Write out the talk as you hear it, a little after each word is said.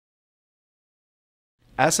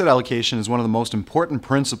Asset allocation is one of the most important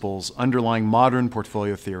principles underlying modern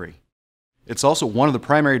portfolio theory. It's also one of the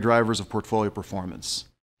primary drivers of portfolio performance.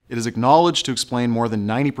 It is acknowledged to explain more than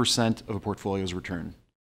 90% of a portfolio's return.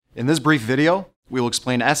 In this brief video, we will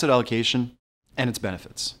explain asset allocation and its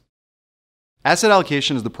benefits. Asset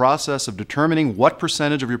allocation is the process of determining what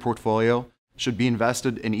percentage of your portfolio should be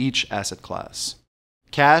invested in each asset class.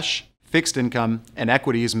 Cash, fixed income, and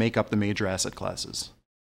equities make up the major asset classes.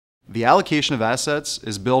 The allocation of assets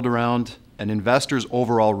is built around an investor's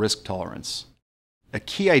overall risk tolerance. A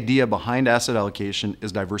key idea behind asset allocation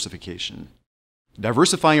is diversification.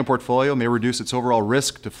 Diversifying a portfolio may reduce its overall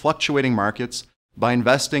risk to fluctuating markets by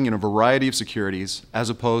investing in a variety of securities as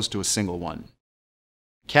opposed to a single one.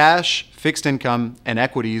 Cash, fixed income, and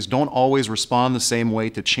equities don't always respond the same way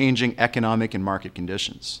to changing economic and market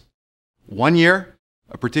conditions. One year,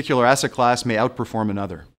 a particular asset class may outperform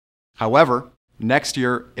another. However, next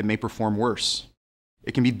year, it may perform worse.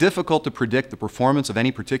 It can be difficult to predict the performance of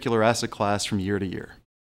any particular asset class from year to year.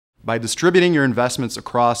 By distributing your investments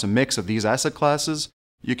across a mix of these asset classes,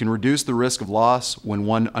 you can reduce the risk of loss when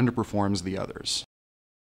one underperforms the others.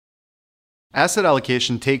 Asset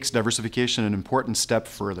allocation takes diversification an important step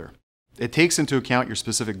further. It takes into account your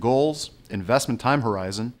specific goals, investment time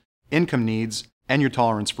horizon, income needs, and your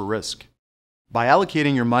tolerance for risk. By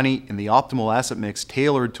allocating your money in the optimal asset mix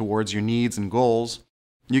tailored towards your needs and goals,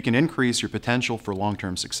 you can increase your potential for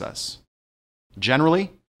long-term success.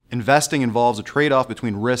 Generally, investing involves a trade-off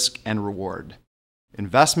between risk and reward.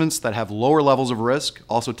 Investments that have lower levels of risk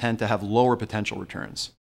also tend to have lower potential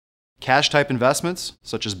returns. Cash-type investments,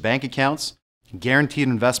 such as bank accounts, guaranteed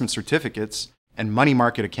investment certificates, and money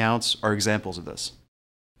market accounts are examples of this.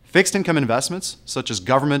 Fixed income investments, such as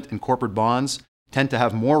government and corporate bonds, tend to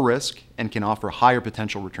have more risk and can offer higher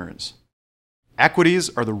potential returns. Equities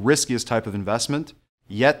are the riskiest type of investment,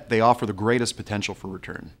 yet they offer the greatest potential for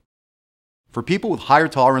return. For people with higher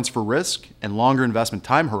tolerance for risk and longer investment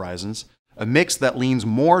time horizons, a mix that leans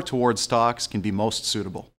more towards stocks can be most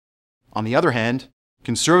suitable. On the other hand,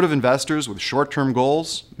 conservative investors with short-term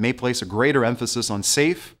goals may place a greater emphasis on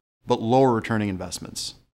safe but lower returning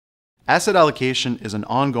investments. Asset allocation is an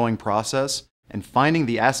ongoing process, and finding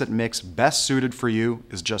the asset mix best suited for you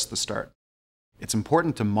is just the start. It's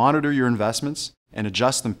important to monitor your investments and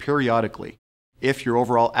adjust them periodically if your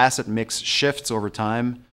overall asset mix shifts over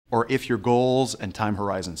time or if your goals and time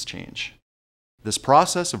horizons change. This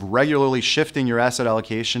process of regularly shifting your asset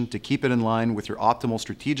allocation to keep it in line with your optimal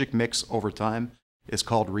strategic mix over time is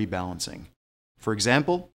called rebalancing. For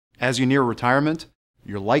example, as you near retirement,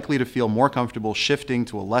 you're likely to feel more comfortable shifting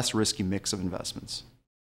to a less risky mix of investments.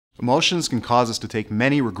 Emotions can cause us to take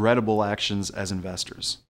many regrettable actions as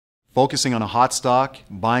investors. Focusing on a hot stock,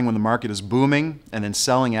 buying when the market is booming, and then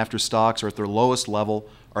selling after stocks are at their lowest level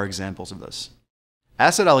are examples of this.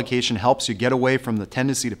 Asset allocation helps you get away from the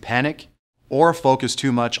tendency to panic or focus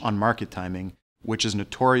too much on market timing, which is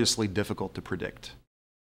notoriously difficult to predict.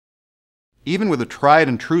 Even with a tried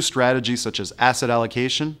and true strategy such as asset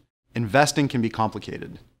allocation, investing can be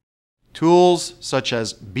complicated. Tools such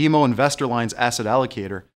as BMO InvestorLine's Asset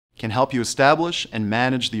Allocator can help you establish and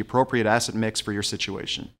manage the appropriate asset mix for your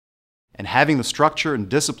situation. And having the structure and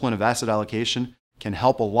discipline of asset allocation can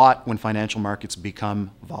help a lot when financial markets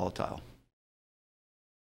become volatile.